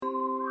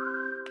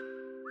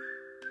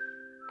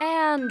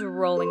And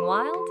rolling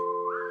wild.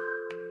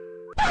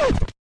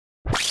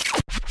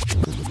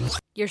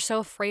 You're so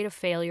afraid of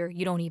failure,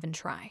 you don't even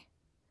try.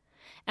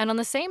 And on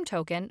the same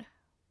token,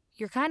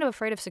 you're kind of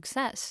afraid of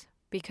success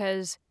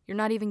because you're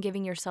not even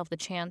giving yourself the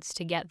chance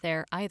to get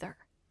there either.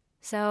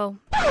 So,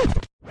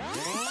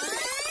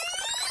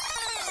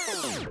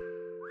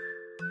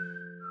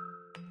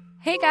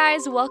 hey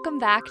guys, welcome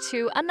back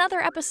to another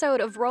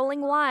episode of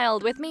Rolling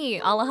Wild with me,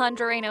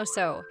 Alejandra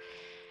Reynoso.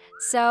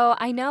 So,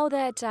 I know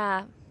that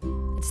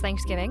it's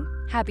Thanksgiving.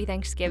 Happy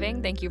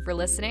Thanksgiving. Thank you for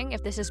listening.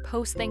 If this is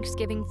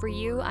post-Thanksgiving for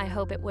you, I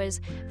hope it was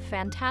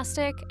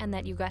fantastic and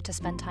that you got to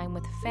spend time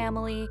with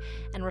family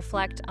and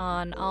reflect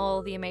on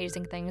all the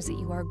amazing things that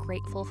you are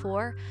grateful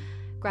for.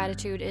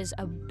 Gratitude is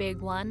a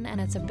big one,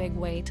 and it's a big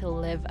way to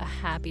live a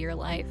happier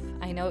life.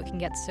 I know it can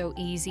get so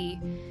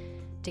easy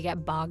to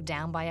get bogged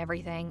down by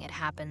everything. It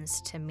happens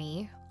to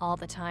me all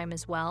the time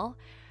as well.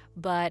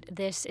 But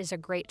this is a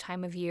great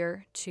time of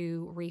year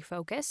to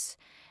refocus.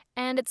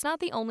 And it's not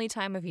the only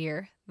time of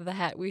year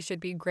that we should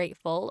be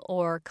grateful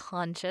or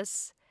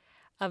conscious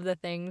of the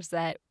things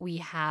that we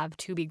have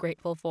to be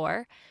grateful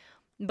for.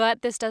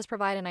 But this does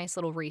provide a nice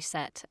little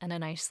reset and a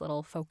nice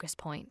little focus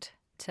point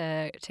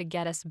to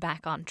get us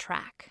back on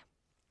track.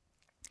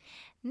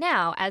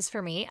 Now, as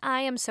for me, I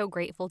am so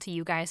grateful to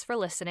you guys for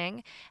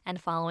listening and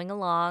following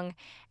along,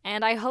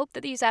 and I hope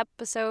that these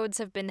episodes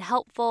have been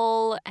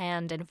helpful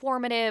and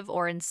informative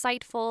or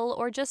insightful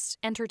or just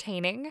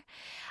entertaining.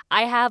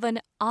 I have an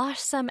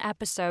awesome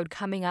episode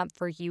coming up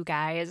for you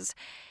guys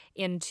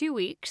in 2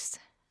 weeks,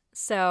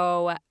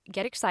 so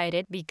get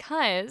excited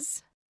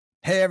because...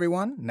 Hey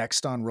everyone,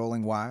 next on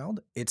Rolling Wild,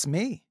 it's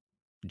me,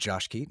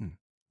 Josh Keaton,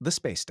 the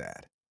Space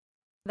Dad.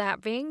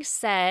 That being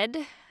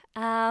said...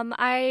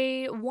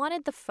 I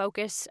wanted the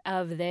focus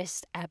of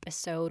this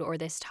episode or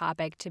this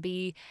topic to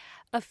be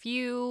a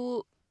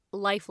few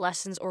life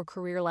lessons or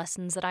career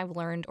lessons that I've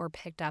learned or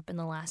picked up in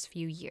the last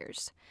few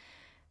years.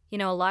 You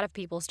know, a lot of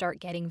people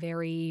start getting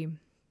very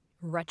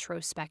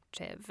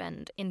retrospective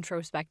and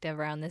introspective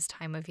around this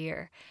time of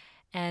year,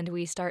 and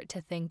we start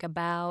to think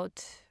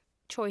about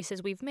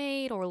choices we've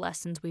made or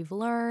lessons we've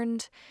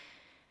learned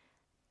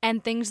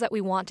and things that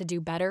we want to do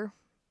better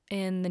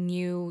in the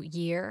new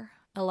year.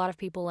 A lot of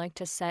people like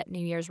to set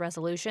New Year's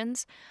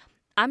resolutions.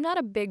 I'm not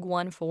a big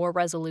one for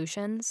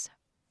resolutions,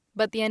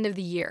 but the end of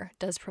the year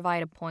does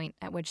provide a point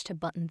at which to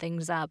button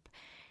things up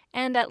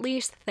and at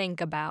least think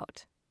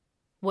about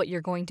what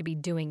you're going to be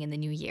doing in the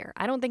new year.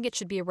 I don't think it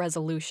should be a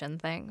resolution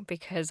thing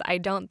because I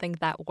don't think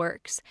that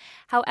works.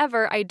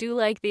 However, I do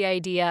like the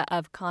idea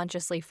of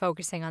consciously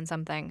focusing on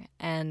something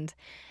and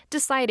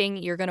deciding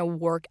you're going to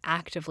work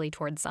actively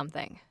towards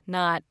something.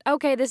 Not,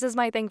 okay, this is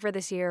my thing for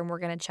this year and we're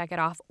going to check it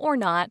off or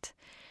not.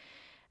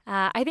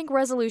 I think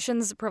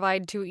resolutions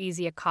provide too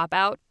easy a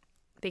cop-out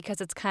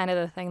because it's kind of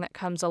the thing that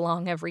comes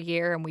along every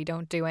year and we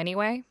don't do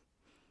anyway.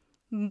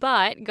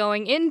 But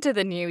going into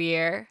the new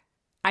year,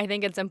 I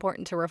think it's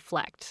important to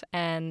reflect,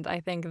 and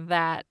I think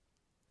that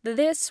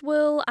this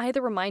will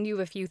either remind you of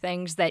a few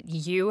things that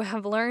you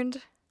have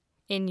learned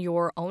in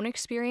your own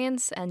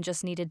experience and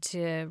just needed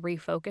to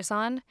refocus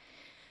on.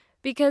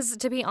 Because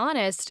to be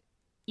honest,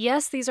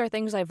 yes, these are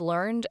things I've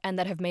learned and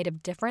that have made a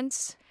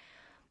difference.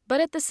 But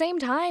at the same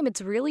time,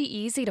 it's really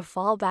easy to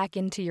fall back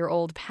into your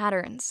old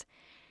patterns.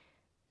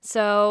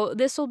 So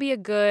this will be a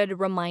good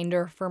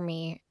reminder for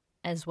me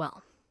as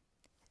well.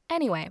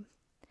 Anyway,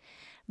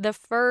 the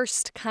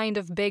first kind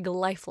of big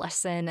life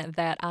lesson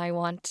that I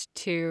want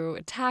to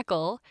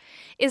tackle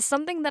is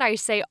something that I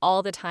say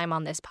all the time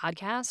on this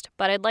podcast,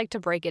 but I'd like to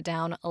break it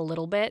down a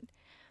little bit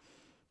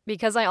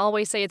because I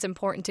always say it's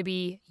important to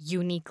be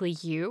uniquely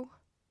you.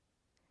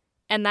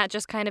 And that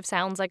just kind of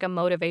sounds like a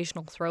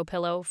motivational throw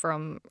pillow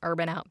from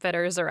Urban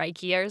Outfitters or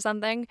IKEA or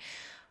something.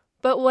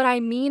 But what I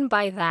mean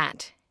by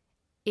that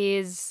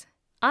is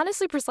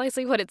honestly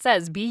precisely what it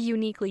says. Be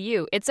uniquely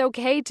you. It's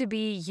okay to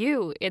be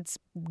you. It's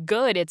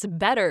good. It's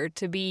better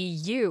to be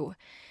you.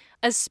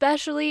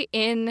 Especially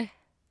in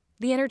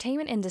the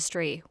entertainment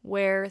industry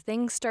where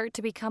things start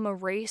to become a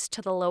race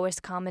to the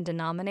lowest common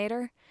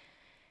denominator.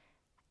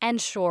 And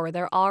sure,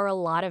 there are a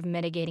lot of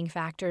mitigating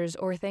factors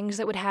or things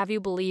that would have you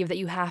believe that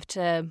you have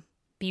to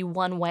be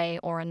one way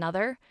or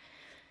another.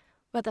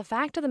 But the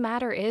fact of the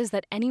matter is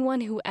that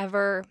anyone who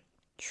ever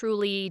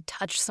truly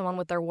touched someone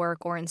with their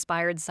work or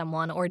inspired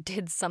someone or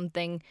did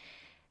something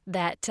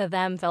that to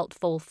them felt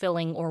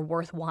fulfilling or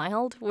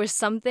worthwhile was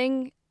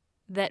something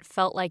that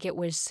felt like it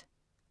was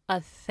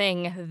a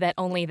thing that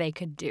only they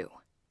could do.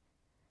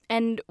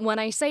 And when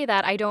I say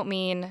that, I don't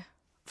mean,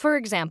 for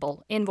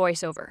example, in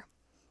voiceover,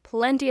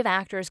 plenty of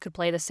actors could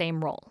play the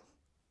same role,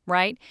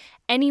 right?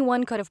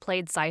 Anyone could have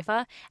played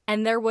Sypha,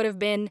 and there would have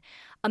been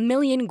a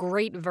million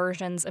great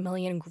versions, a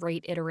million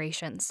great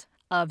iterations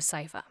of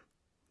Sypha.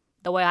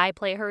 The way I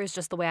play her is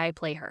just the way I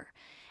play her.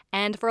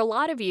 And for a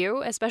lot of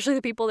you, especially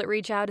the people that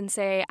reach out and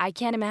say, I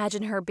can't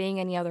imagine her being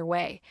any other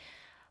way,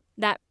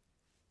 that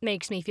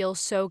makes me feel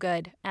so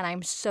good, and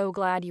I'm so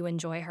glad you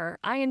enjoy her.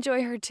 I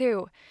enjoy her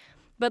too.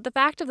 But the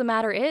fact of the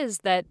matter is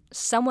that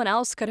someone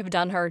else could have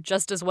done her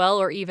just as well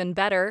or even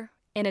better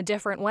in a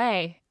different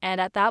way. And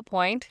at that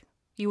point,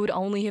 you would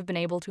only have been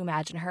able to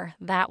imagine her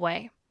that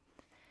way.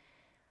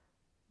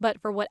 But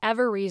for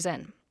whatever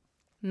reason,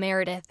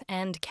 Meredith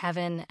and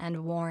Kevin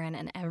and Warren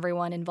and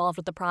everyone involved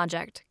with the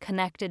project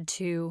connected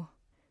to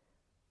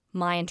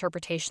my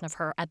interpretation of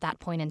her at that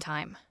point in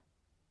time.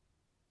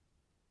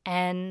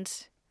 And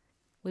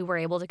we were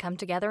able to come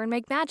together and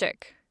make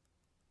magic.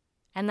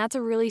 And that's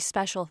a really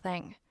special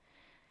thing.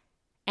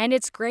 And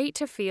it's great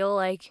to feel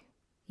like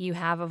you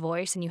have a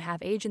voice and you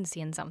have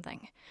agency in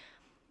something.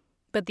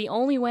 But the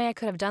only way I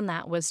could have done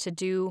that was to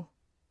do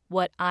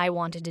what I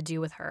wanted to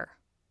do with her,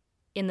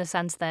 in the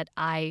sense that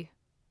I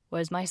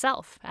was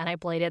myself and I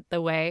played it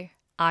the way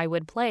I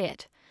would play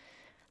it.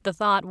 The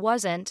thought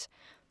wasn't,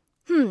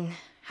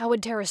 how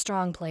would Tara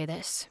Strong play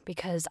this?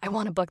 Because I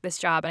want to book this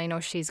job and I know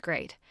she's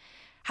great.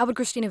 How would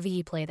Christina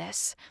Vee play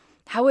this?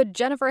 How would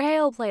Jennifer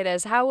Hale play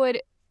this? How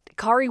would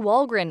Kari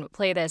Wahlgren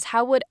play this?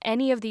 How would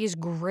any of these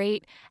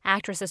great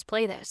actresses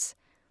play this?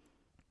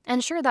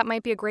 And sure, that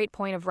might be a great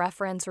point of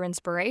reference or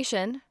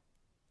inspiration,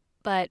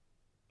 but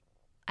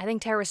I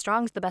think Tara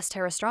Strong's the best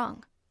Tara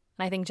Strong.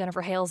 And I think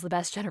Jennifer Hale's the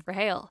best Jennifer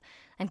Hale.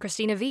 And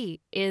Christina Vee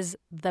is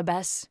the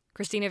best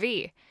Christina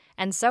Vee.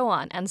 And so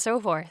on and so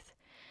forth.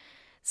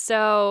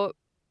 So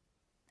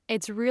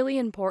it's really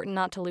important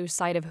not to lose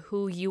sight of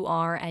who you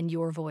are and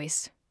your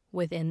voice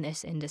within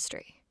this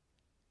industry.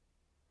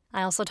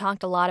 I also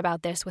talked a lot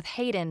about this with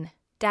Hayden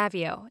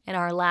Davio in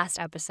our last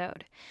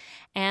episode.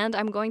 And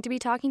I'm going to be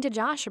talking to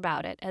Josh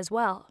about it as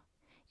well.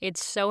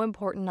 It's so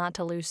important not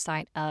to lose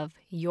sight of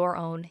your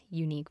own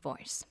unique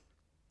voice.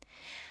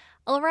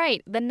 All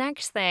right, the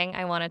next thing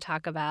I want to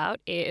talk about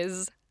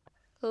is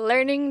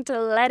learning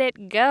to let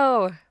it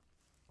go.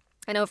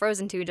 I know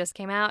Frozen 2 just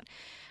came out,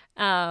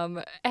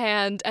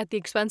 and at the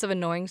expense of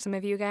annoying some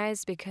of you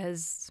guys,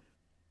 because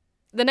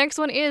the next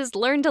one is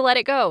learn to let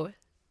it go.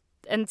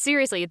 And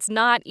seriously, it's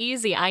not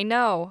easy, I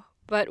know.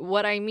 But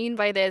what I mean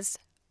by this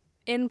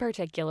in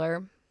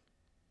particular,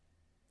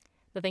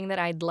 the thing that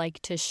I'd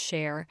like to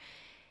share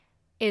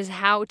is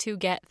how to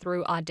get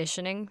through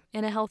auditioning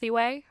in a healthy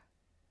way.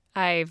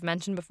 I've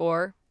mentioned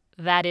before,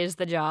 that is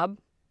the job.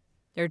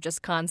 They're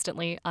just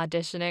constantly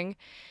auditioning.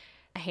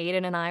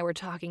 Hayden and I were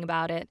talking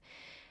about it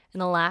in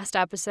the last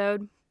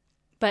episode.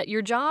 But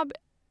your job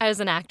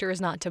as an actor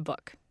is not to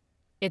book.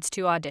 It's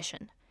to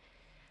audition.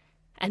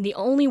 And the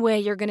only way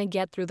you're going to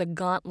get through the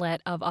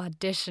gauntlet of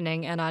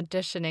auditioning and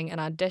auditioning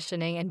and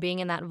auditioning and being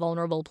in that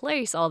vulnerable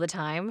place all the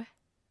time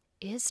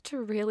is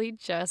to really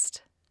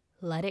just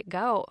let it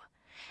go.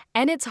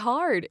 And it's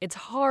hard. It's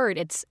hard.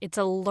 It's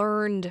a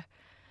learned...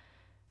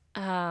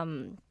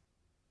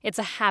 it's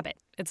a habit.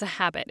 It's a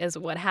habit is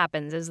what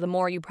happens, is the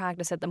more you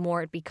practice it, the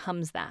more it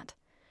becomes that.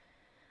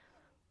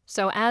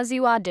 So as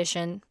you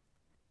audition,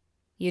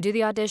 you do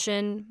the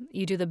audition,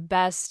 you do the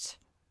best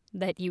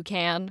that you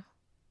can,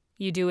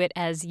 you do it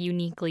as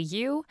uniquely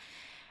you,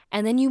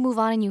 and then you move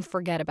on and you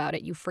forget about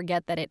it. You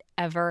forget that it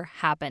ever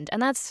happened.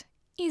 And that's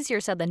easier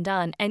said than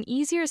done, and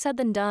easier said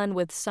than done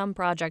with some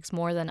projects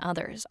more than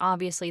others.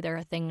 Obviously, there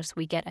are things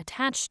we get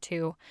attached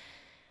to,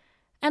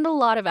 and a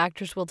lot of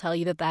actors will tell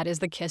you that that is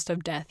the kiss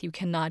of death. You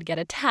cannot get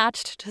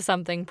attached to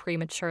something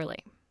prematurely.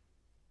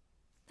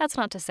 That's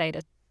not to say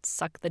to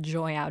suck the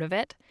joy out of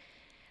it,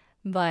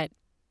 but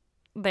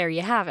there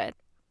you have it.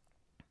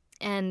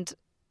 And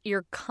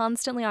you're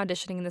constantly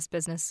auditioning in this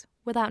business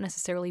without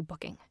necessarily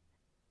booking.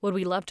 Would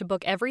we love to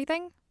book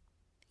everything?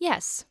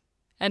 Yes.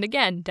 And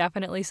again,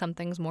 definitely some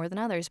things more than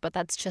others, but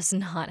that's just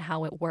not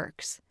how it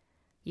works.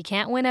 You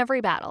can't win every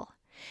battle.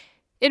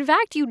 In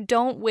fact, you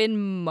don't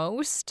win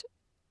most.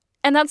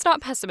 And that's not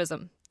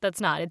pessimism.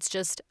 That's not. It's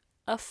just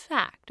a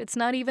fact. It's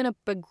not even a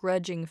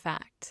begrudging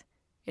fact.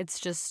 It's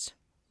just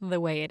the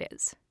way it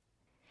is.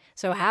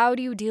 So how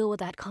do you deal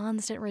with that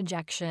constant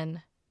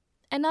rejection?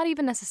 And not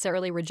even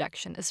necessarily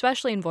rejection,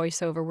 especially in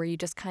voiceover where you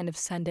just kind of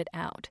send it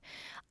out.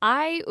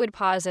 I would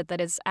posit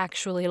that it's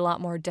actually a lot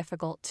more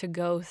difficult to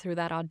go through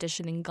that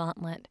auditioning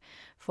gauntlet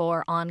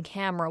for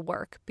on-camera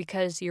work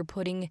because you're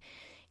putting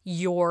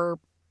your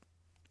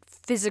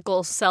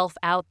physical self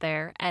out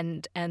there,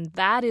 and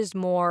that is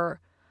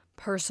more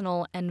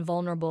personal and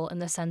vulnerable in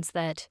the sense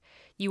that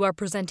you are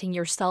presenting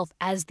yourself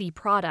as the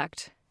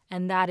product,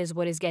 and that is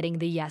what is getting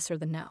the yes or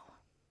the no.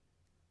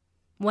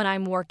 When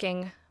I'm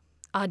working,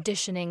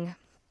 auditioning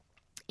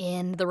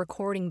in the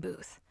recording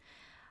booth,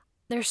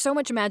 there's so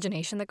much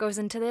imagination that goes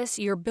into this.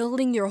 You're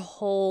building your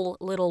whole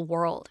little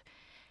world,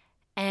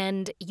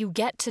 and you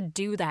get to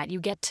do that. You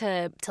get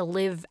to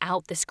live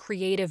out this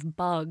creative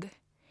bug,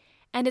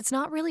 and it's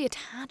not really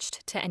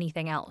attached to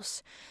anything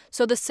else.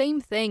 So the same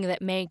thing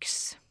that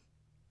makes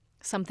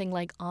something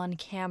like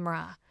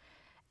on-camera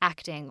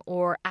acting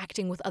or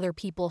acting with other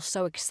people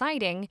so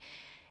exciting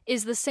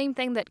is the same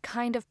thing that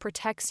kind of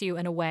protects you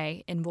in a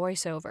way in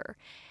voiceover.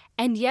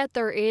 And yet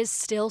there is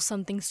still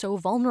something so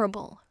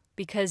vulnerable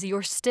because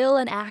you're still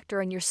an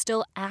actor and you're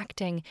still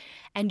acting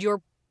and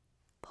you're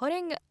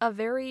putting a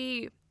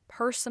very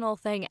personal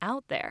thing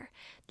out there.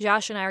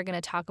 Josh and I are going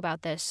to talk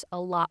about this a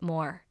lot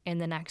more in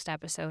the next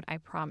episode, I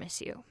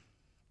promise you.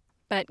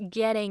 But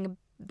getting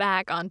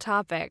back on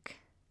topic,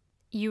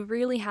 you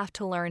really have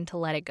to learn to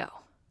let it go.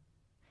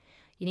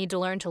 You need to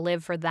learn to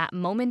live for that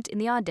moment in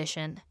the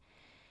audition,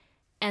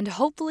 and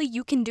hopefully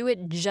you can do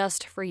it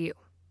just for you.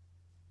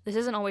 This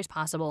isn't always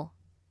possible.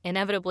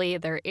 Inevitably,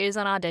 there is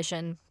an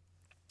audition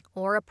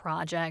or a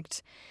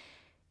project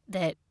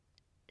that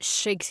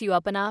shakes you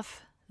up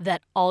enough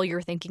that all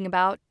you're thinking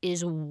about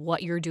is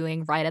what you're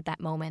doing right at that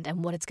moment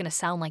and what it's going to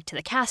sound like to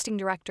the casting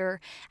director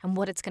and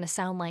what it's going to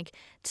sound like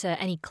to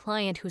any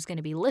client who's going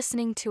to be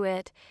listening to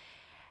it.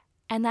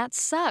 And that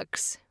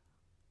sucks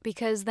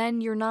because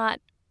then you're not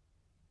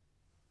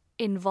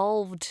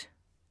involved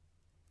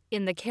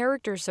in the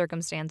character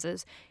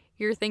circumstances.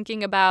 You're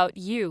thinking about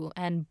you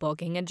and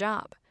booking a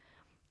job.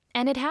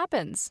 And it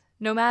happens,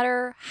 no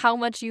matter how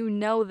much you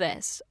know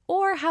this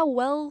or how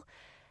well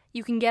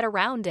you can get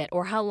around it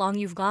or how long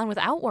you've gone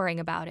without worrying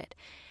about it.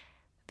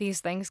 These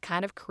things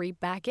kind of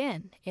creep back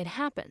in. It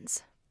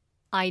happens.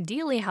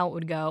 Ideally, how it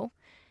would go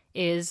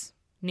is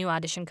new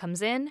audition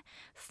comes in,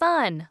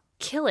 fun,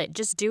 kill it,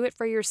 just do it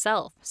for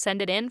yourself.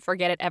 Send it in,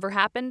 forget it ever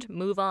happened,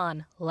 move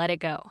on, let it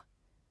go.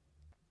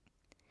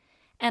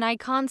 And I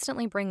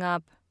constantly bring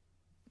up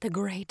the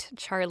great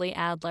Charlie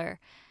Adler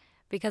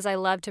because I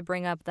love to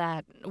bring up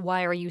that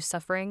 "why are you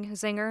suffering"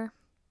 zinger.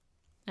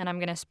 And I'm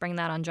going to spring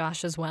that on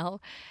Josh as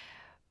well.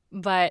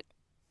 But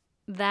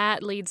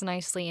that leads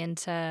nicely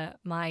into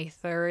my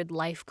third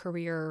life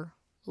career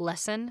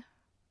lesson,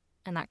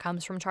 and that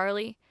comes from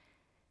Charlie.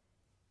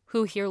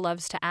 Who here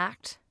loves to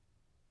act?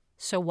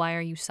 So why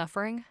are you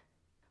suffering?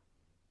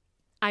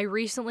 I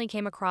recently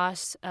came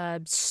across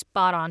a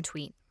spot-on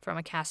tweet from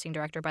a casting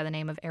director by the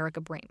name of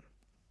Erica Brame.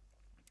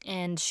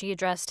 And she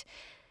addressed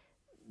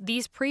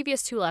these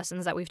previous two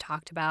lessons that we've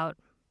talked about,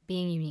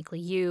 being uniquely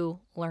you,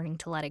 learning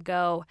to let it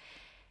go,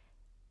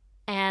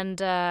 and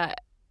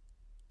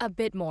a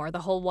bit more, the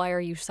whole "why are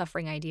you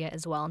suffering" idea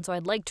as well. And so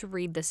I'd like to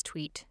read this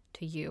tweet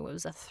to you. It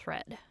was a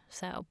thread,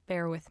 so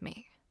bear with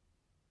me.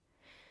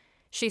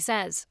 She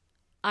says,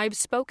 "I've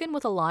spoken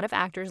with a lot of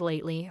actors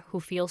lately who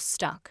feel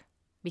stuck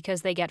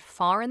because they get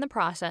far in the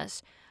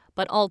process,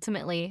 but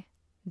ultimately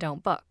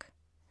don't book."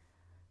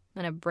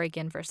 I'm going to break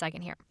in for a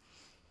second here.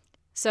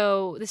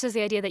 So this is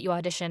the idea that you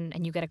audition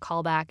and you get a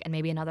callback and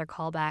maybe another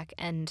callback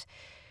and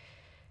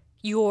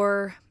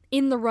you're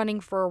in the running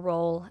for a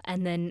role,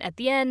 and then at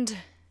the end,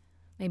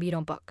 maybe you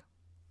don't book.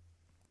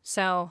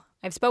 So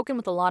I've spoken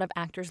with a lot of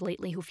actors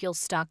lately who feel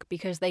stuck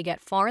because they get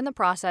far in the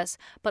process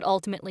but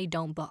ultimately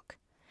don't book.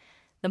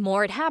 The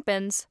more it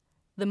happens,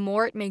 the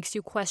more it makes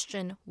you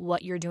question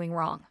what you're doing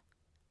wrong.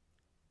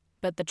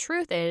 But the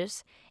truth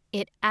is,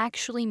 it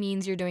actually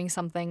means you're doing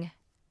something,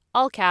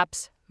 all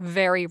caps,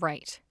 very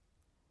right.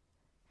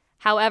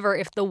 However,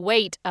 if the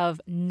weight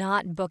of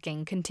not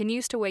booking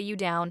continues to weigh you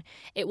down,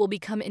 it will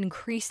become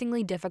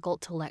increasingly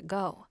difficult to let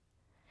go,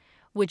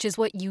 which is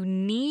what you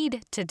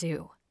need to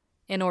do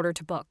in order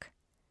to book.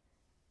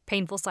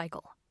 Painful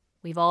cycle.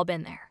 We've all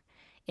been there,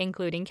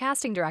 including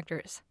casting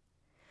directors.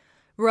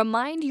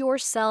 Remind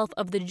yourself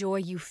of the joy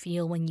you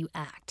feel when you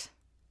act.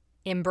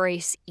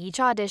 Embrace each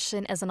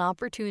audition as an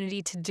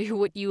opportunity to do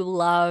what you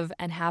love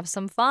and have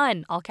some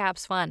fun, all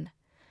caps fun.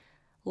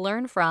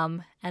 Learn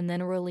from and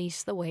then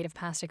release the weight of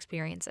past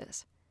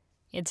experiences.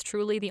 It's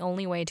truly the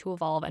only way to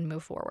evolve and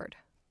move forward.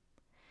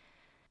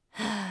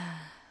 I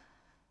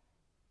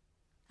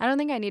don't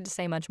think I need to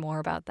say much more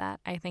about that.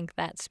 I think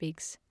that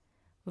speaks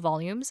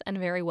volumes and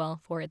very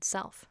well for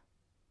itself.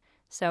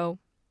 So,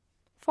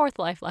 fourth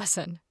life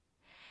lesson.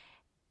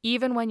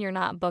 Even when you're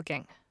not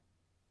booking,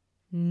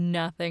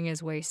 nothing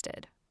is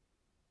wasted.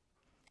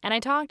 And I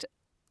talked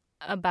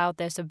about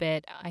this a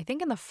bit, I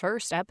think in the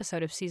first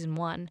episode of season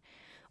 1,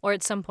 or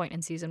at some point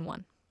in season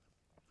 1.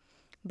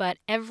 But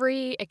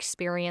every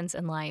experience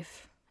in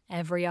life,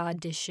 every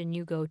audition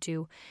you go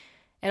to,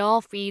 it all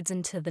feeds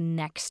into the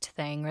next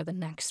thing or the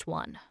next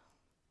one.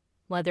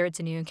 Whether it's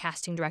a new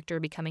casting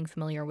director becoming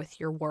familiar with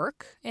your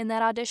work in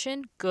that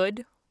audition,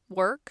 good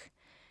work,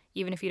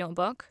 even if you don't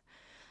book,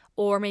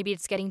 or maybe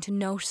it's getting to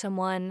know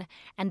someone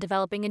and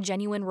developing a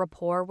genuine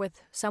rapport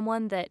with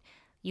someone that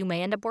you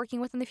may end up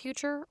working with in the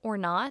future or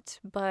not,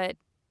 but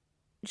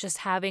just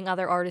having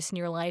other artists in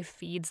your life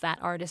feeds that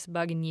artist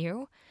bug in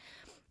you.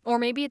 Or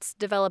maybe it's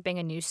developing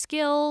a new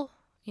skill.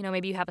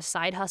 Maybe you have a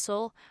side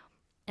hustle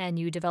and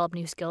you develop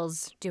new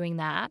skills doing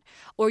that.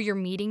 Or you're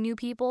meeting new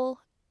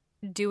people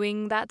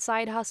doing that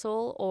side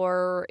hustle,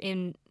 or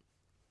in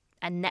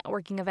a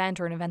networking event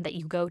or an event that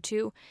you go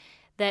to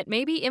that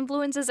maybe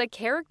influences a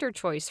character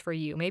choice for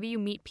you. Maybe you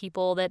meet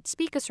people that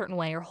speak a certain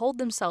way or hold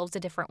themselves a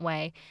different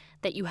way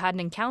that you hadn't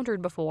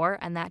encountered before,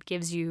 and that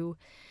gives you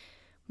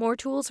more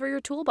tools for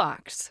your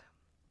toolbox.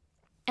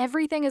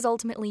 Everything is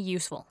ultimately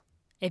useful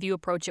if you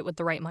approach it with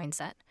the right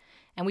mindset.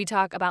 And we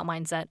talk about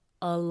mindset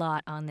a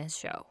lot on this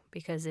show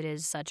because it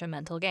is such a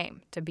mental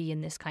game to be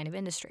in this kind of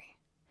industry.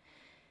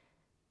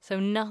 So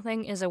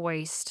nothing is a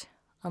waste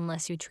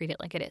unless you treat it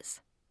like it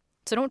is.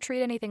 So don't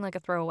treat anything like a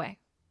throwaway.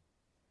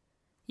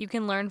 You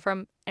can learn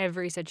from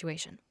every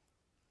situation.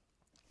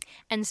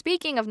 And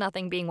speaking of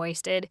nothing being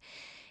wasted,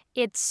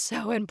 it's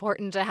so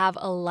important to have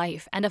a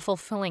life, and a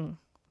fulfilling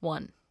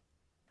 1.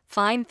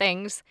 Find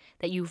things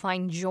that you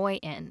find joy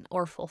in,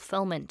 or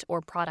fulfillment,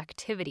 or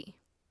productivity.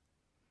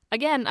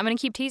 Again, I'm going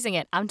to keep teasing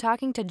it. I'm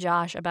talking to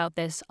Josh about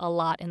this a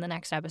lot in the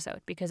next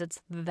episode because it's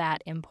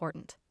that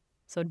important.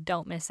 So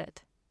don't miss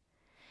it.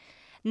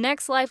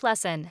 Next life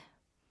lesson.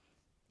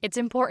 It's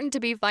important to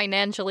be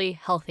financially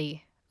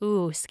healthy.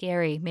 Ooh,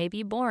 scary,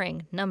 maybe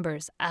boring.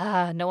 Numbers.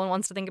 No one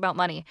wants to think about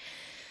money.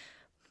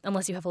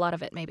 Unless you have a lot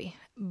of it, maybe.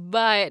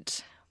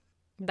 But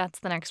that's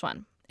the next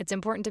one. It's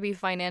important to be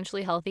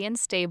financially healthy and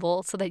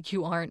stable so that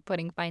you aren't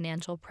putting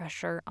financial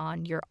pressure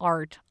on your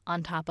art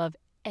on top of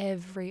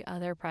every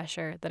other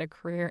pressure that a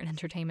career in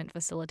entertainment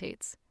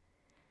facilitates.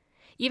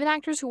 Even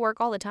actors who work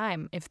all the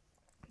time, if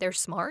they're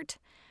smart,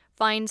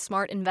 find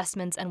smart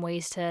investments and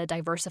ways to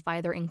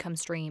diversify their income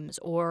streams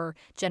or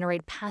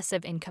generate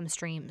passive income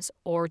streams,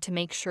 or to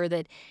make sure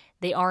that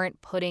they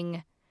aren't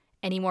putting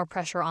any more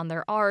pressure on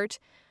their art.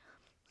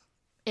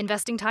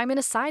 Investing time in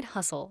a side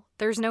hustle.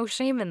 There's no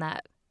shame in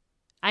that.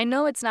 I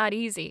know it's not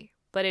easy,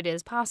 but it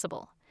is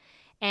possible.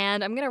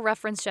 And I'm going to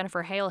reference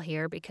Jennifer Hale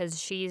here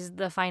because she's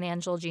the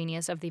financial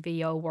genius of the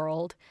VO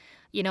world.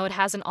 You know, it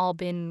hasn't all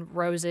been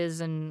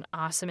roses and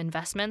awesome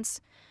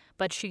investments,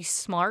 but she's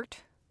smart.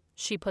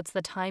 She puts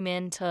the time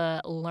in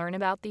to learn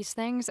about these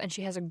things, and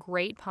she has a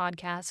great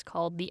podcast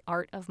called The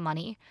Art of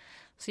Money,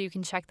 so you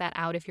can check that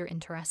out if you're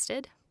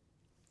interested.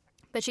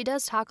 But she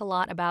does talk a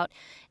lot about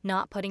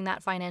not putting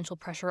that financial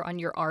pressure on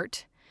your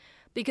art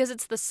because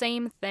it's the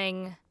same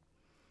thing.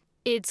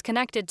 It's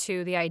connected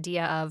to the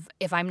idea of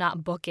if I'm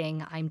not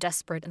booking, I'm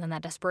desperate, and then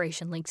that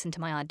desperation leaks into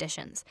my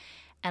auditions.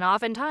 And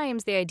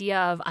oftentimes the idea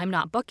of I'm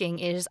not booking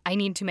is I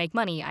need to make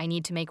money, I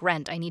need to make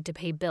rent, I need to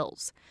pay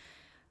bills.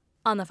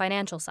 On the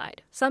financial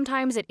side,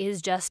 sometimes it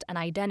is just an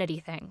identity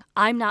thing.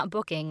 I'm not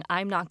booking,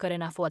 I'm not good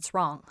enough, what's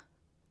wrong?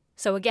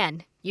 So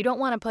again, you don't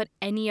want to put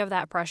any of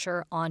that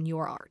pressure on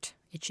your art.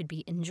 It should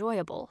be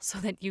enjoyable so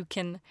that you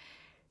can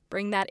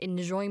bring that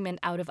enjoyment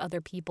out of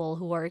other people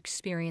who are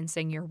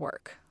experiencing your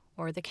work,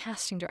 or the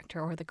casting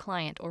director, or the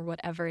client, or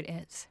whatever it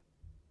is.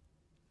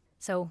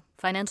 So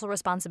financial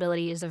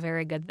responsibility is a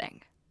very good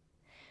thing.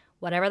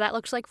 Whatever that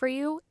looks like for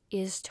you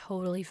is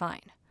totally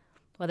fine.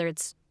 Whether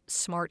it's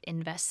smart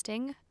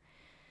investing,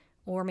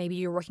 or maybe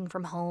you're working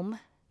from home,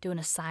 doing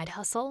a side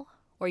hustle,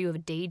 or you have a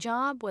day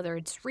job, whether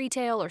it's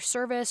retail or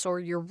service, or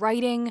you're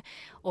writing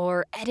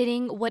or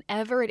editing,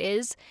 whatever it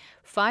is,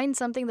 find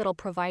something that'll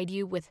provide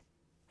you with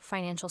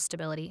financial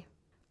stability.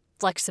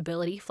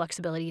 Flexibility.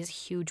 Flexibility is a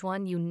huge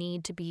one. You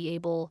need to be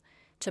able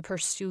to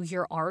pursue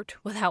your art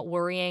without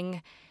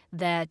worrying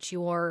that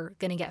you're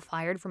going to get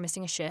fired for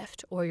missing a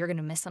shift, or you're going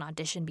to miss an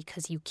audition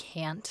because you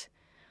can't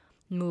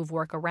move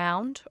work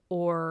around,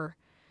 or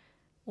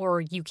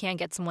you can't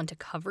get someone to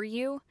cover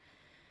you.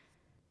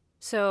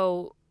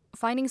 So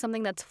finding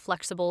something that's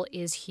flexible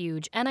is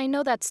huge. And I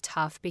know that's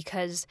tough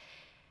because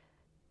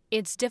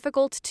it's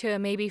difficult to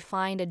maybe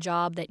find a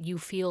job that you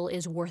feel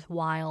is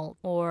worthwhile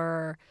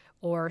or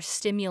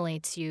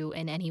stimulates you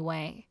in any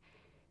way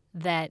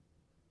that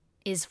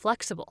is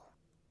flexible.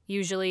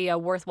 Usually a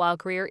worthwhile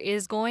career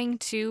is going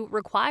to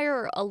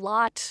require a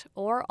lot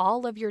or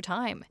all of your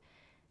time,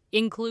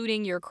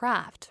 including your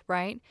craft,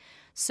 right?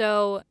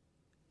 So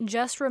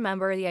just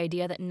remember the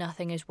idea that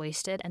nothing is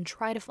wasted and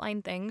try to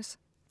find things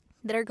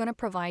that are going to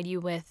provide you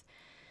with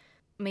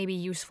maybe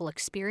useful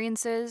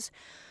experiences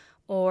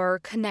or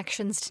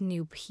connections to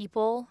new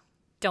people.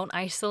 Don't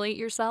isolate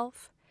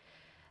yourself.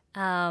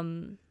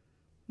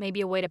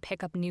 Maybe a way to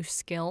pick up new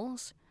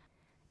skills.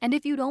 And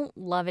if you don't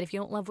love it, if you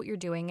don't love what you're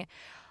doing,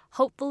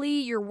 hopefully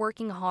you're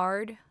working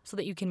hard so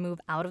that you can move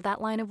out of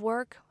that line of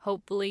work.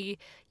 Hopefully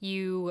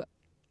you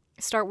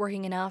start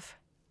working enough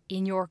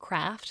in your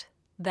craft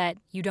that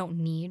you don't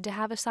need to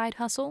have a side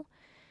hustle.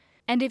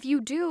 And if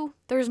you do,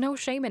 there's no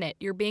shame in it.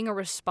 You're being a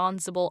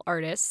responsible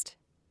artist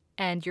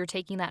and you're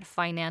taking that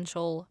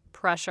financial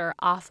pressure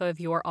off of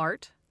your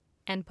art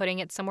and putting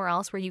it somewhere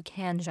else where you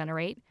can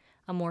generate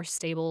a more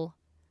stable,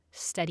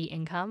 steady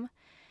income.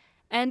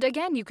 And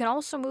again, you can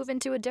also move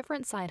into a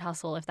different side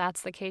hustle if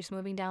that's the case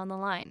moving down the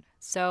line.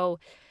 So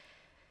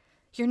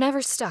you're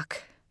never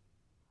stuck.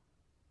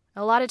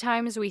 A lot of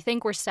times we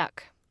think we're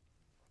stuck,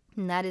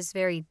 and that is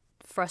very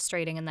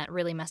frustrating and that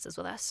really messes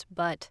with us.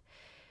 But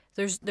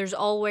there's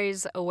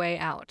always a way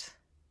out.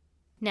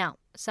 Now,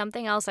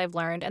 something else I've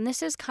learned, and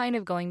this is kind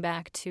of going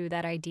back to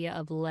that idea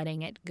of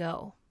letting it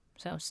go.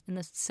 So in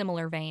the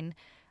similar vein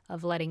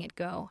of letting it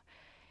go.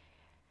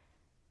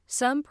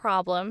 Some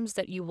problems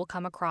that you will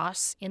come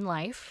across in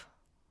life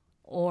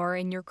or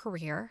in your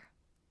career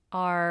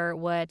are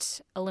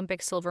what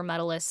Olympic silver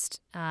medalist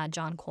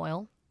John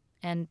Coyle,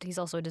 and he's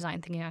also a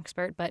design thinking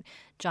expert, but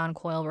John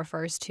Coyle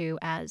refers to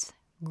as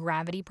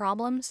gravity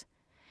problems.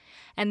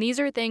 And these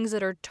are things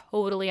that are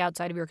totally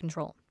outside of your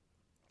control.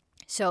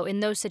 So in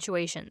those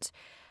situations,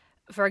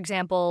 for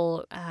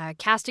example,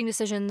 casting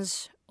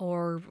decisions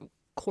or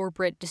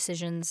corporate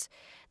decisions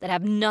that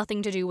have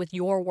nothing to do with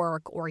your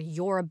work or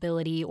your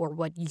ability or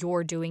what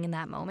you're doing in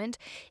that moment,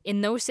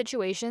 in those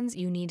situations,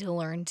 you need to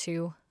learn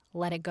to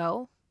let it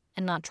go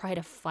and not try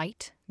to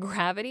fight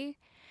gravity,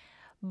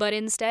 but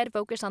instead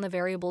focus on the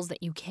variables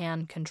that you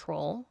can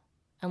control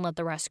and let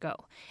the rest go.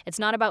 It's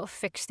not about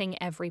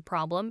fixing every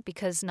problem,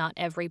 because not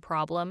every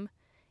problem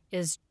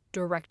is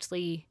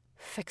directly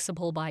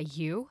fixable by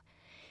you.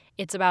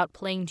 It's about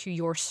playing to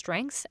your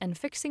strengths and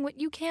fixing what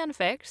you can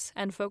fix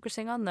and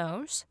focusing on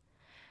those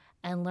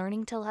and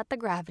learning to let the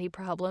gravity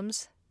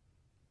problems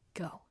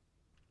go.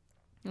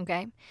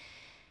 Okay?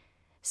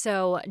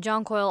 So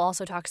John Coyle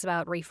also talks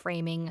about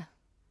reframing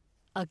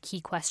a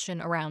key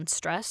question around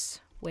stress,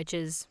 which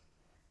is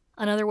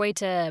another way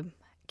to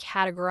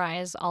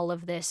categorize all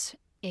of this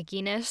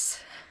ickiness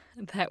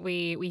that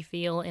we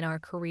feel in our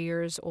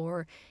careers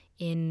or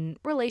in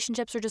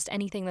relationships or just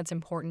anything that's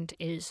important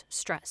is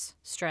stress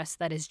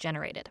that is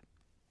generated.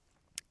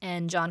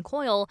 And John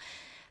Coyle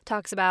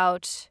talks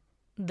about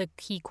the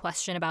key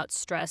question about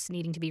stress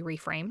needing to be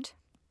reframed.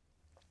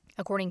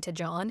 According to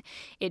John,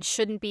 it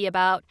shouldn't be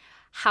about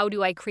how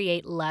do I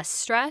create less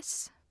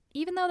stress,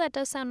 even though that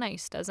does sound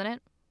nice, doesn't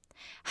it?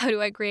 How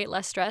do I create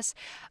less stress?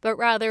 But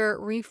rather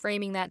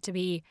reframing that to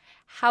be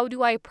how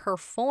do I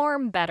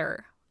perform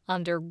better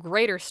under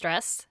greater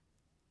stress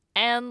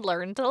and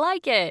learn to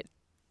like it?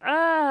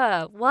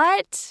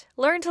 What?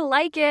 Learn to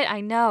like it?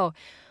 I know.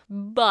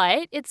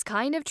 But it's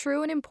kind of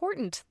true and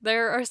important.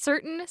 There are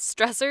certain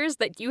stressors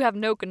that you have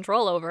no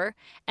control over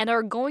and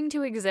are going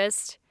to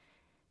exist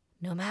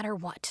no matter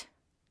what.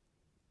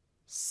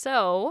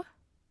 So,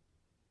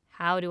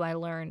 how do I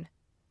learn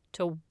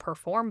to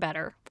perform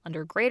better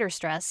under greater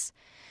stress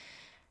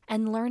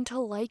and learn to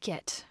like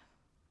it?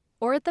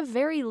 Or at the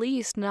very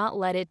least, not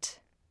let it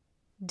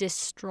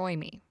destroy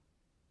me.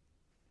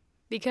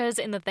 Because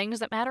in the things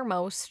that matter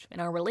most,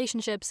 in our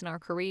relationships, in our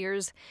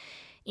careers,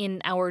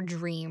 in our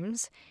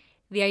dreams,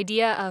 the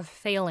idea of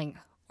failing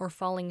or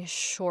falling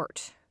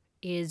short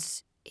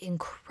is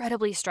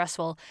incredibly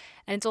stressful,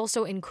 and it's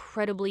also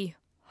incredibly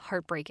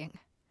heartbreaking.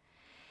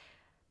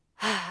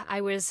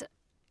 I was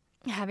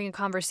having a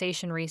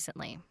conversation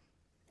recently,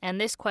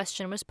 and this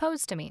question was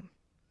posed to me.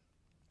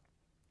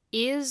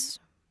 Is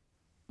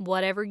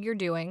whatever you're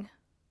doing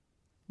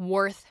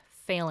worth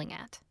failing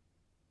at?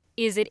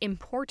 Is it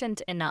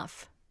important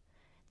enough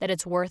that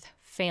it's worth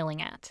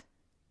failing at?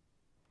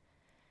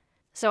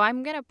 So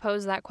I'm going to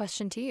pose that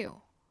question to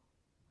you.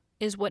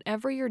 Is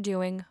whatever you're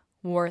doing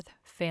worth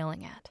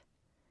failing at?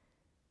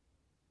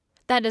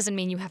 That doesn't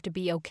mean you have to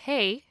be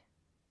okay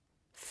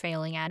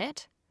failing at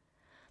it.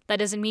 That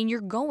doesn't mean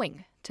you're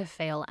going to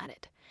fail at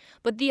it.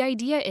 But the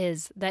idea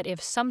is that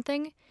if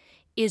something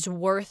is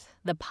worth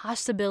the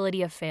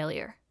possibility of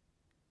failure,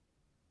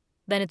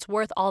 then it's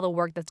worth all the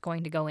work that's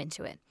going to go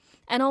into it.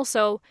 And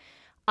also,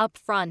 up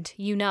front,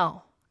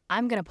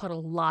 I'm going to put a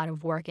lot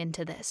of work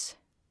into this.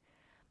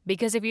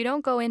 Because if you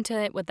don't go into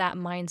it with that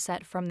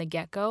mindset from the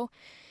get-go,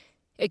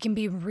 it can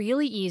be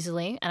really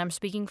easily, and I'm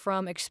speaking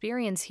from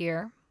experience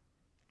here,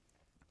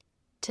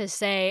 to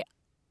say,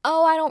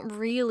 oh, I don't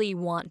really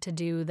want to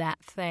do that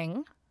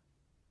thing.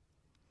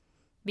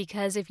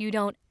 Because if you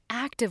don't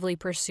actively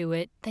pursue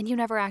it, then you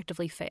never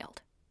actively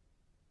failed.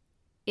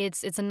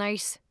 It's a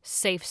nice,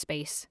 safe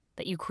space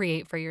that you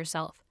create for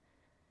yourself.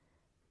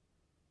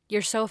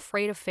 You're so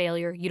afraid of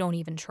failure, you don't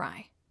even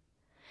try.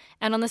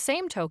 And on the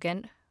same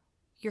token,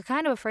 you're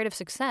kind of afraid of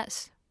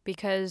success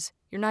because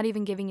you're not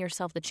even giving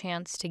yourself the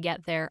chance to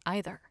get there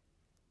either.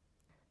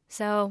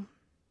 So,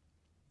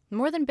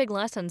 more than big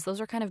lessons,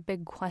 those are kind of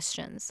big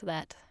questions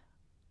that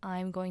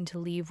I'm going to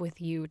leave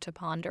with you to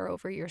ponder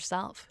over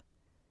yourself.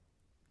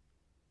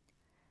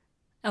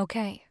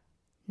 Okay,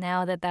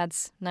 now that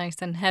that's nice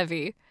and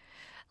heavy,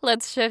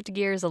 let's shift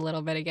gears a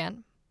little bit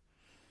again.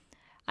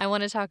 I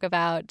want to talk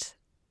about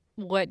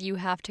what you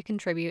have to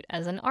contribute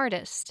as an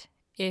artist.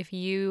 If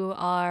you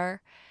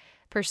are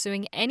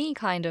pursuing any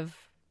kind of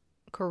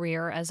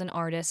career as an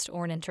artist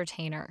or an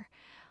entertainer,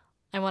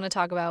 I want to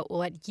talk about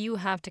what you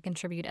have to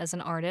contribute as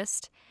an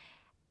artist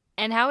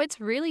and how it's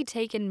really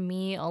taken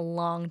me a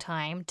long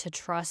time to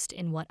trust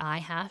in what I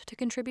have to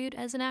contribute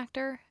as an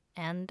actor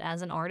and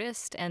as an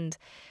artist and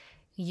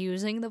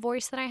using the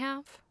voice that I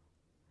have.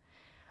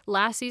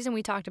 Last season,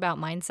 we talked about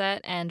mindset,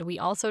 and we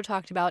also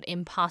talked about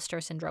imposter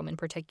syndrome in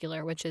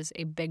particular, which is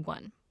a big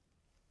one.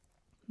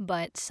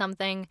 But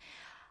something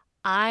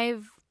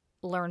I've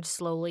learned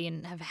slowly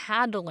and have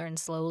had to learn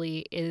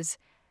slowly is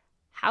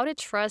how to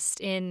trust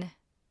in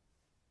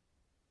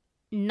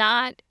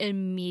not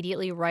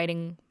immediately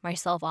writing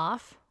myself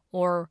off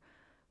or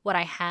what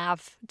I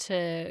have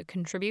to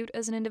contribute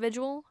as an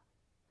individual.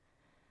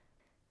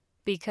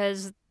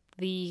 Because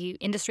the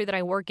industry that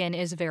I work in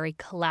is very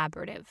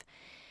collaborative.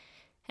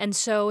 And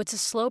so it's a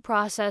slow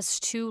process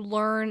to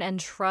learn and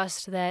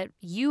trust that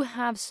you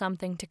have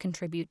something to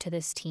contribute to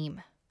this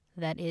team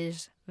that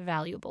is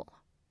valuable,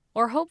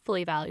 or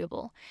hopefully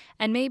valuable.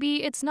 And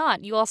maybe it's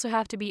not. You also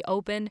have to be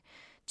open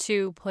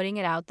to putting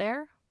it out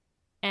there,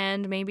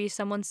 and maybe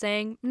someone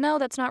saying, no,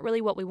 that's not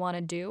really what we want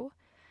to do,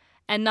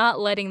 and not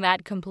letting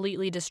that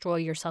completely destroy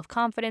your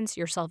self-confidence,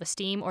 your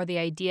self-esteem, or the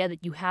idea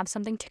that you have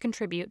something to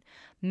contribute.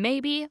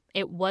 Maybe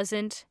it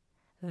wasn't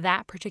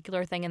that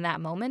particular thing in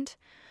that moment,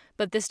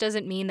 but this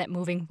doesn't mean that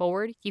moving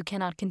forward, you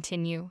cannot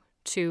continue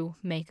to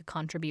make a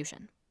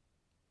contribution.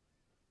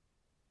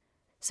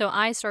 So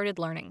I started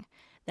learning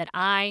that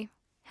I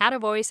had a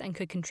voice and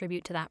could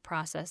contribute to that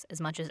process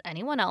as much as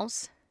anyone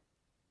else.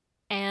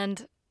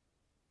 And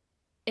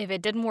if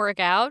it didn't work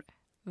out,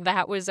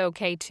 that was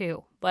okay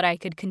too, but I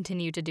could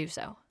continue to do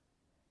so.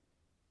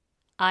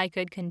 I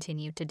could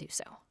continue to do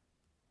so.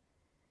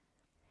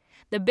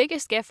 The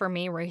biggest gift for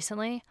me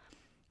recently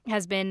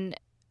has been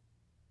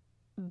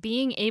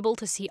being able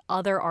to see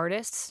other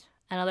artists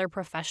and other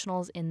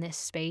professionals in this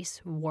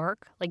space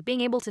work, like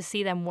being able to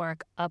see them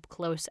work up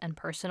close and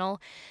personal,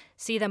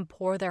 see them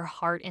pour their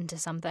heart into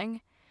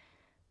something,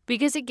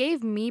 because it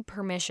gave me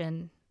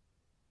permission,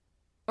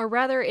 or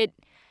rather it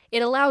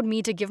allowed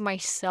me to give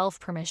myself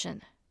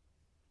permission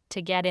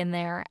to get in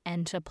there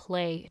and to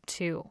play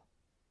too.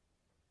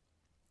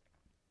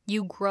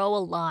 You grow a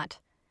lot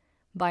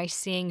by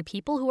seeing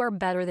people who are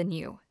better than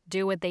you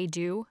do what they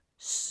do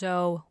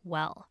so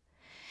well.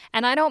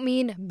 And I don't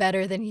mean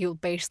better than you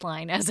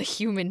baseline as a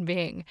human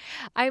being.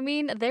 I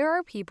mean, there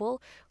are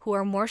people who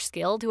are more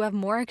skilled, who have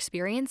more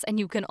experience, and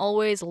you can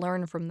always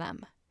learn from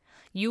them.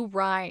 You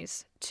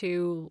rise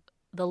to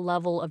the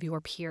level of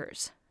your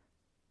peers.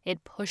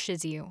 It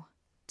pushes you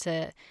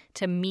to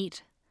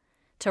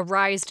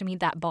rise to meet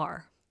that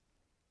bar.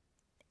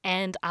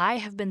 And I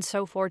have been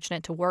so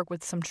fortunate to work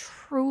with some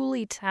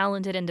truly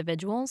talented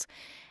individuals,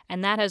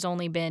 and that has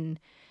only been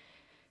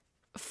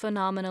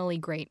phenomenally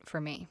great for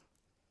me.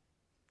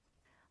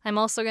 I'm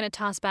also going to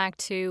toss back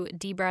to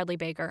D. Bradley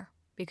Baker,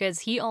 because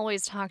he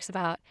always talks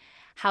about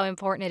how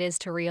important it is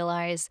to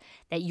realize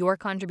that your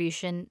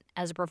contribution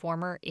as a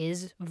performer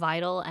is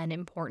vital and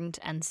important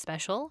and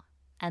special,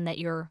 and that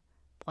your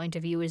point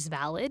of view is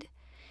valid,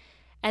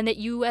 and that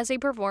you as a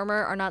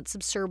performer are not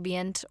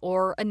subservient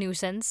or a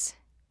nuisance.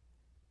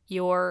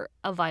 You're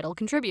a vital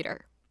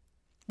contributor.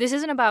 This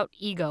isn't about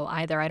ego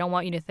either. I don't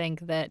want you to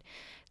think that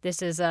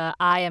this is a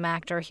I am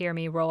actor, hear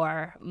me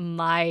roar,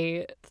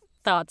 my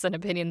thoughts and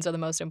opinions are the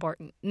most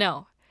important.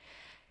 No.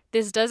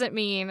 This doesn't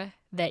mean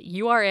that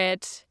you are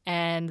it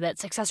and that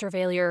success or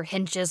failure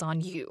hinges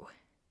on you.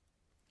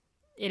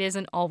 It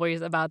isn't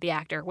always about the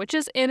actor, which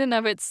is in and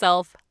of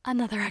itself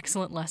another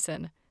excellent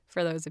lesson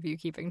for those of you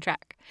keeping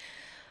track.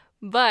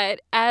 But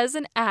as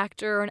an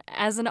actor and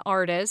as an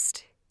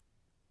artist,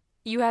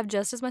 you have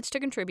just as much to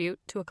contribute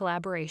to a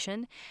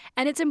collaboration,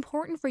 and it's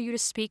important for you to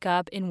speak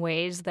up in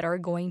ways that are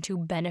going to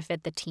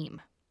benefit the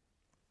team.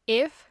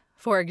 If,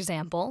 for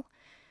example,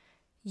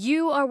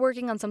 you are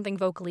working on something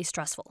vocally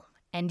stressful,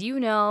 and you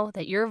know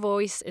that your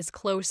voice is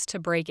close to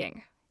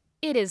breaking,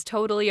 it is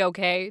totally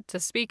okay to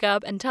speak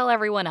up and tell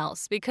everyone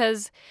else,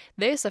 because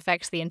this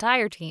affects the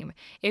entire team.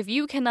 If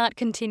you cannot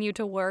continue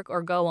to work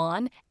or go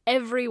on,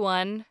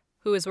 everyone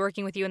who is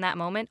working with you in that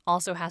moment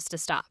also has to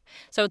stop.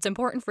 So it's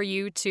important for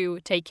you to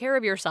take care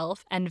of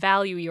yourself and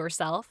value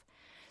yourself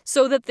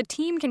so that the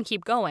team can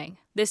keep going.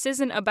 This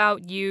isn't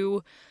about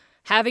you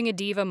having a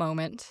diva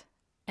moment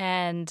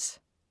and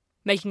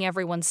making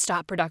everyone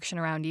stop production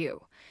around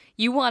you.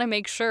 You want to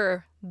make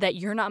sure that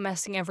you're not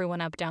messing everyone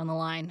up down the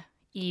line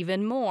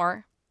even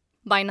more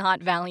by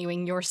not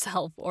valuing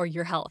yourself or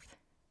your health.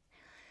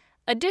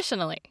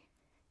 Additionally,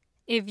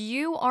 if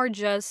you are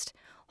just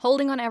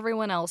holding on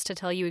everyone else to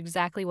tell you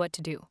exactly what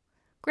to do,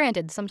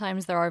 granted,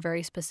 sometimes there are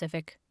very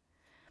specific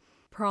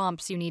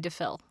prompts you need to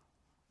fill,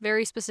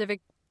 very specific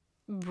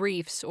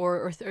briefs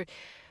or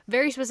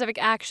very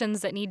specific actions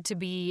that need to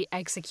be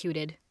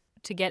executed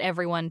to get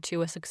everyone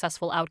to a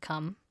successful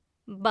outcome.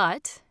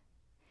 But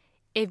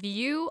if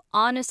you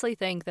honestly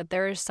think that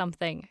there is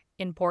something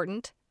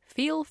important,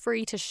 feel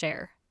free to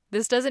share.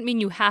 This doesn't mean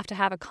you have to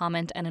have a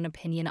comment and an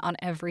opinion on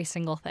every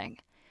single thing.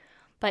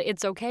 But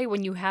it's okay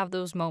when you have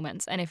those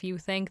moments, and if you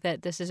think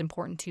that this is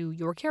important to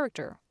your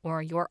character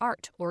or your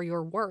art or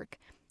your work,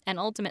 and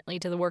ultimately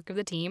to the work of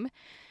the team,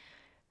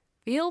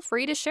 feel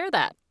free to share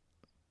that.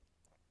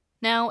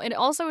 Now, it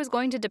also is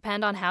going to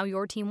depend on how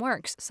your team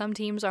works. Some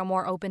teams are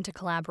more open to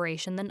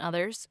collaboration than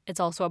others. It's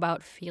also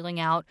about feeling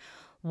out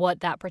what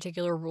that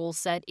particular rule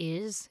set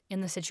is in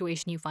the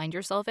situation you find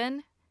yourself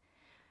in.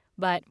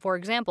 But, for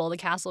example, the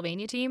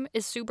Castlevania team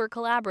is super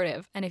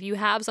collaborative, and if you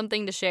have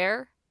something to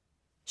share,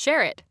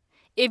 share it.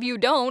 If you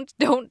don't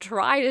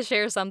try to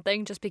share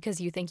something just because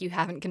you think you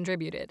haven't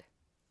contributed.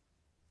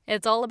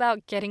 It's all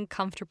about getting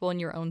comfortable in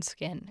your own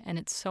skin, and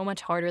it's so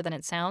much harder than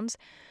it sounds,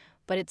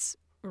 but it's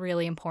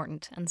really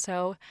important. And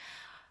so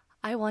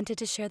I wanted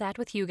to share that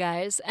with you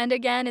guys. And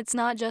again, it's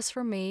not just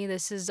for me.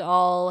 This is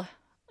all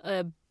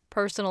a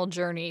personal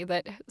journey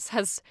that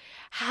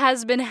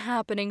has been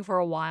happening for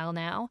a while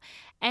now,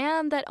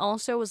 and that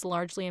also was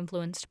largely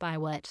influenced by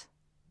what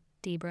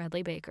D.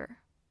 Bradley Baker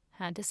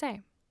had to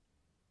say.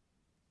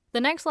 The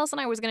next lesson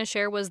I was going to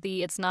share was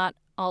the it's not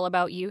all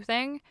about you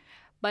thing,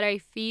 but I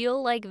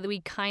feel like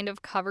we kind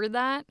of covered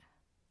that.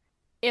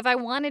 If I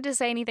wanted to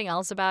say anything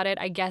else about it,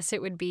 I guess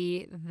it would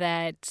be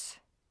that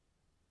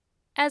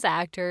as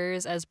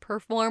actors, as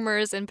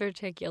performers in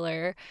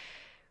particular,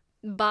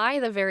 by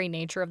the very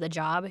nature of the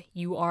job,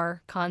 you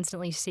are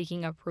constantly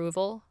seeking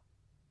approval.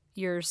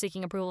 You're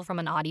seeking approval from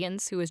an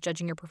audience who is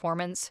judging your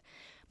performance,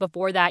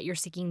 Before that, you're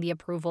seeking the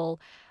approval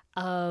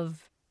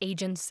of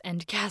agents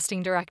and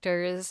casting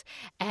directors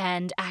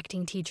and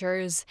acting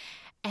teachers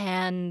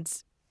and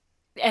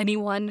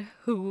anyone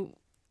who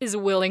is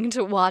willing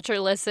to watch or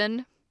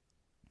listen.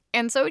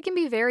 And so it can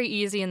be very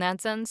easy in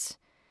that sense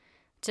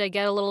to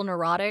get a little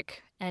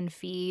neurotic and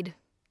feed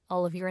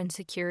all of your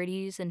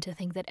insecurities and to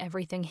think that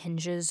everything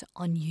hinges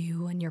on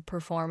you and your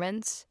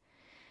performance.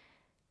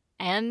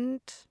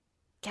 And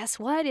guess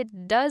what?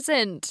 It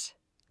doesn't.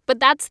 But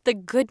that's the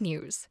good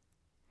news.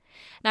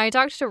 Now, I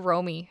talked to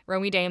Romy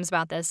Dames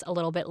about this a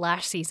little bit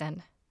last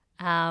season,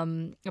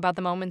 about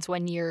the moments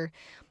when you're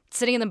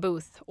sitting in the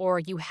booth or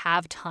you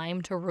have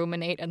time to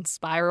ruminate and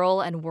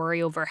spiral and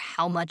worry over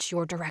how much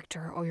your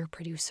director or your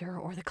producer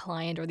or the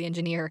client or the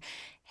engineer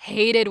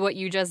hated what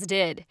you just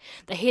did.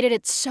 They hated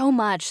it so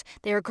much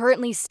they are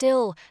currently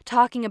still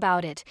talking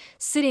about it.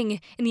 Sitting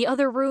in the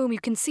other room, you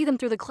can see them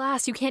through the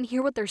class. You can't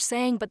hear what they're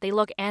saying, but they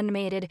look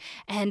animated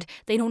and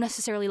they don't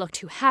necessarily look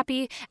too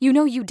happy. You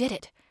know you did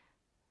it.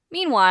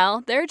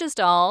 Meanwhile, they're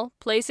just all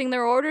placing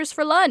their orders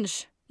for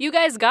lunch. You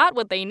guys got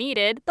what they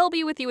needed. They'll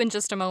be with you in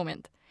just a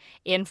moment.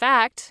 In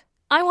fact,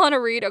 I want to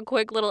read a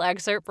quick little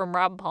excerpt from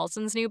Rob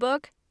Paulsen's new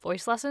book,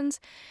 Voice Lessons.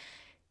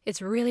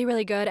 It's really,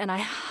 really good, and I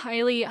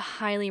highly,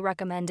 highly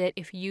recommend it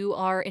if you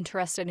are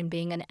interested in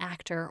being an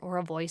actor or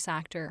a voice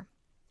actor.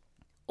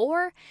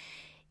 Or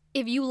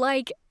if you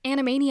like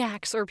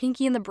Animaniacs or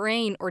Pinky and the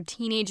Brain or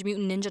Teenage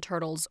Mutant Ninja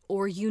Turtles,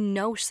 or you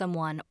know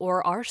someone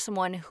or are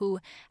someone who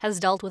has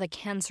dealt with a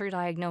cancer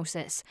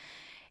diagnosis,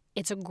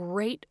 it's a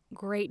great,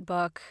 great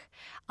book.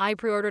 I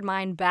pre-ordered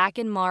mine back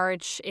in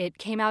March. It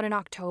came out in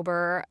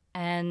October,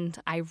 and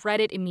I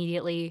read it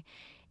immediately.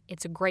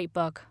 It's a great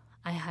book.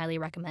 I highly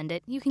recommend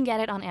it. You can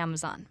get it on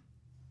Amazon.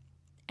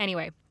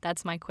 Anyway,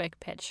 that's my quick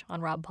pitch on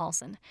Rob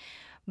Paulsen.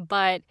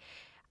 But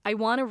I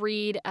want to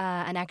read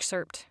an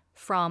excerpt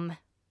from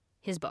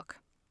his book.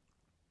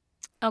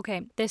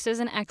 Okay, this is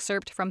an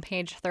excerpt from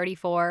page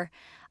 34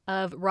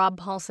 of Rob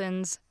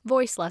Paulsen's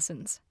Voice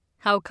Lessons,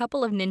 How a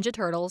Couple of Ninja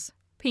Turtles,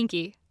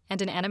 Pinky,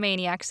 and an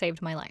Animaniac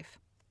Saved My Life.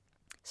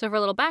 So for a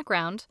little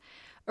background,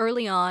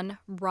 early on,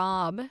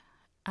 Rob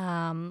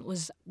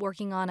was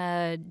working on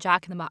a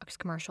Jack in the Box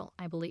commercial,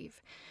 I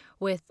believe,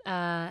 with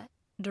a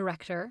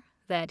director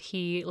that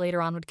he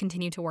later on would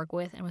continue to work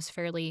with and was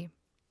fairly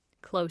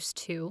close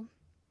to.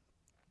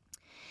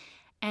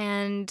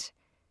 And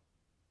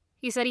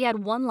he said he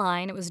had one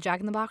line, it was a Jack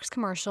in the Box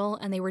commercial,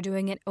 and they were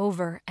doing it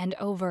over and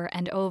over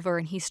and over,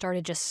 and he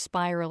started just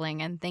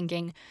spiraling and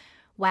thinking,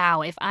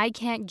 wow, if I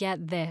can't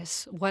get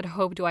this, what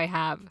hope do I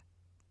have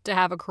to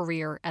have a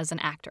career as an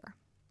actor?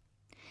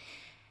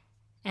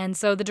 And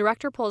so the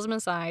director pulls him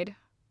aside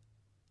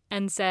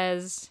and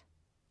says,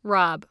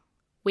 Rob,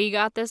 we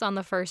got this on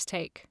the first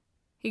take.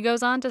 He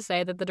goes on to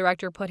say that the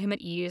director put him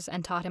at ease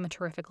and taught him a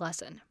terrific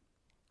lesson.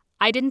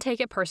 I didn't take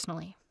it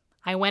personally.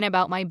 I went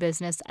about my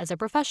business as a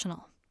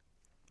professional.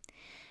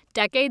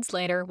 Decades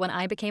later, when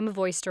I became a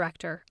voice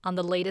director on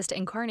the latest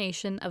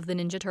incarnation of the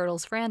Ninja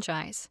Turtles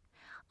franchise,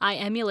 I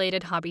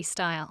emulated Hobby's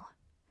style.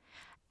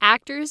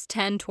 Actors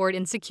tend toward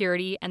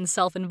insecurity and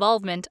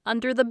self-involvement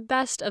under the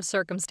best of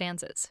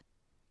circumstances.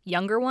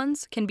 Younger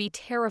ones can be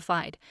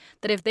terrified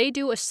that if they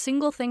do a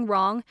single thing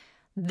wrong,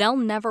 they'll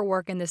never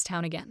work in this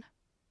town again.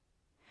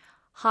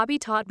 Hobby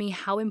taught me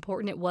how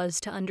important it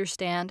was to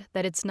understand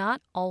that it's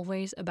not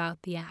always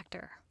about the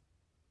actor.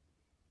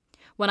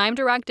 When I'm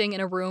directing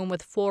in a room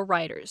with 4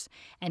 writers,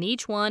 and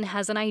each one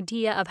has an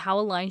idea of how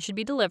a line should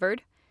be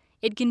delivered,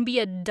 it can be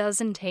a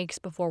dozen takes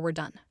before we're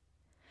done.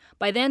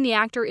 By then, the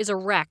actor is a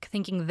wreck,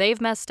 thinking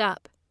they've messed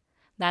up.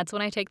 That's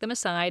when I take them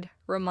aside,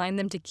 remind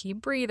them to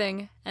keep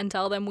breathing, and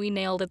tell them we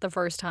nailed it the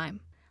first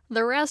time.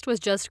 The rest was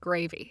just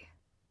gravy.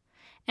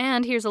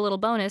 And here's a little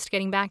bonus,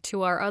 getting back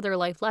to our other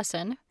life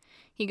lesson.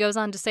 He goes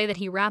on to say that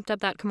he wrapped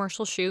up that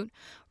commercial shoot,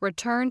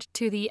 returned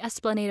to the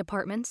Esplanade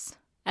Apartments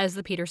as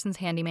the Petersons'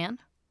 handyman.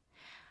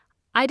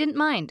 I didn't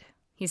mind,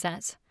 he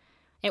says.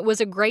 It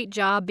was a great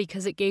job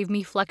because it gave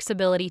me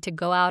flexibility to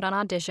go out on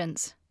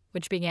auditions,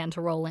 which began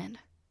to roll in.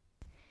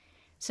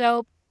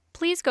 So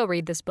please go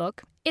read this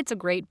book. It's a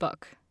great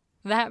book.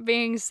 That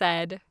being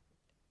said,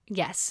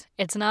 yes,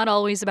 it's not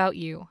always about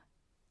you.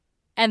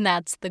 And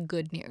that's the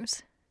good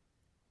news.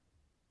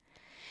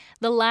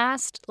 The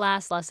last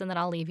lesson that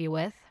I'll leave you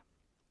with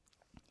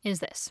is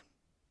this.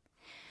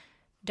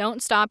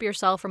 Don't stop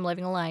yourself from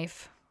living a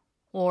life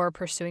or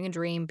pursuing a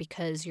dream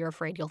because you're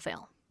afraid you'll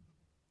fail.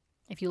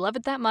 If you love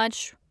it that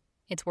much,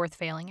 it's worth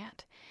failing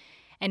at.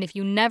 And if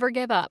you never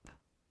give up,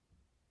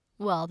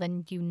 well,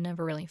 then you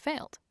never really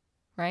failed,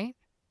 right?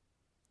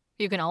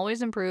 You can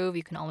always improve,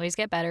 you can always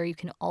get better, you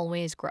can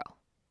always grow.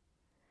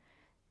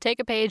 Take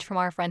a page from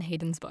our friend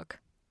Hayden's book.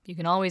 You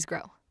can always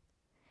grow.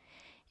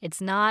 It's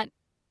not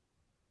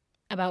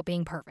about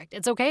being perfect.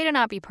 It's okay to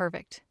not be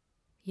perfect.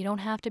 You don't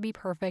have to be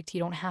perfect. You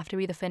don't have to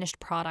be the finished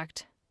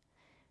product.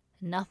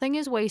 Nothing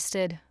is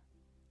wasted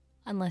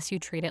unless you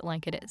treat it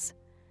like it is.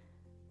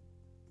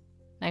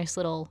 Nice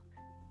little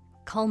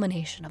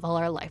culmination of all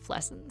our life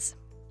lessons.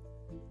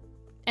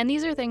 And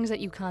these are things that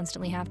you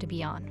constantly have to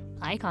be on.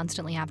 I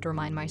constantly have to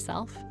remind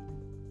myself.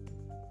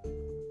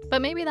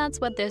 But maybe that's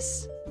what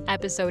this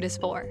episode is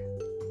for.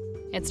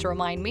 It's to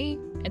remind me,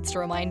 it's to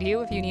remind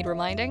you if you need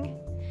reminding,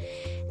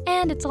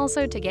 and it's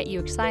also to get you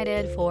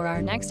excited for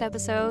our next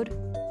episode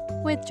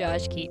with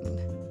Josh Keaton.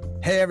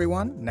 Hey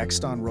everyone,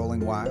 next on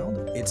Rolling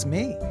Wild, it's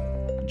me,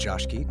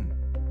 Josh Keaton,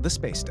 the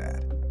Space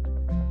Dad.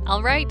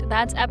 All right,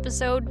 that's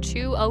episode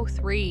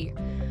 203,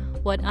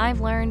 what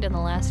I've learned in the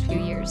last few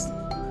years.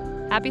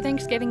 Happy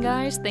Thanksgiving,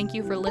 guys. Thank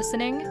you for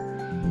listening.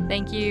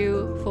 Thank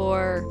you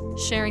for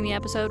sharing the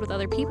episode with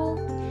other people.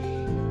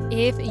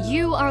 If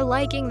you are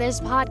liking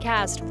this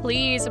podcast,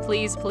 please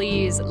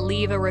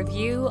leave a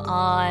review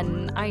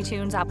on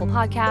iTunes, Apple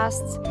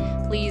Podcasts.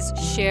 Please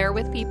share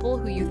with people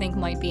who you think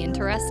might be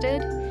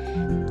interested.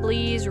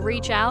 Please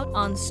reach out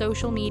on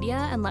social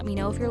media and let me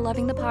know if you're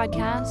loving the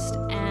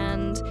podcast.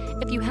 And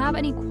if you have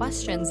any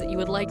questions that you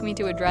would like me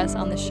to address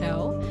on the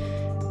show,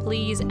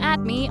 please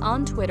add me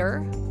on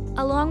Twitter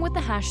along with the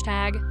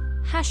hashtag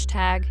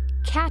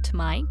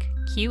CatMic,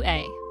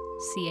 QA.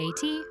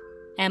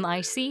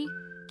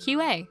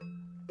 CatMicQA.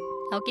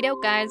 Okie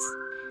doke, guys.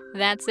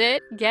 That's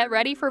it. Get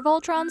ready for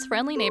Voltron's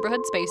Friendly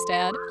Neighborhood Space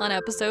Dad on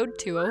episode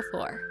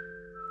 204.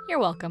 You're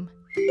welcome.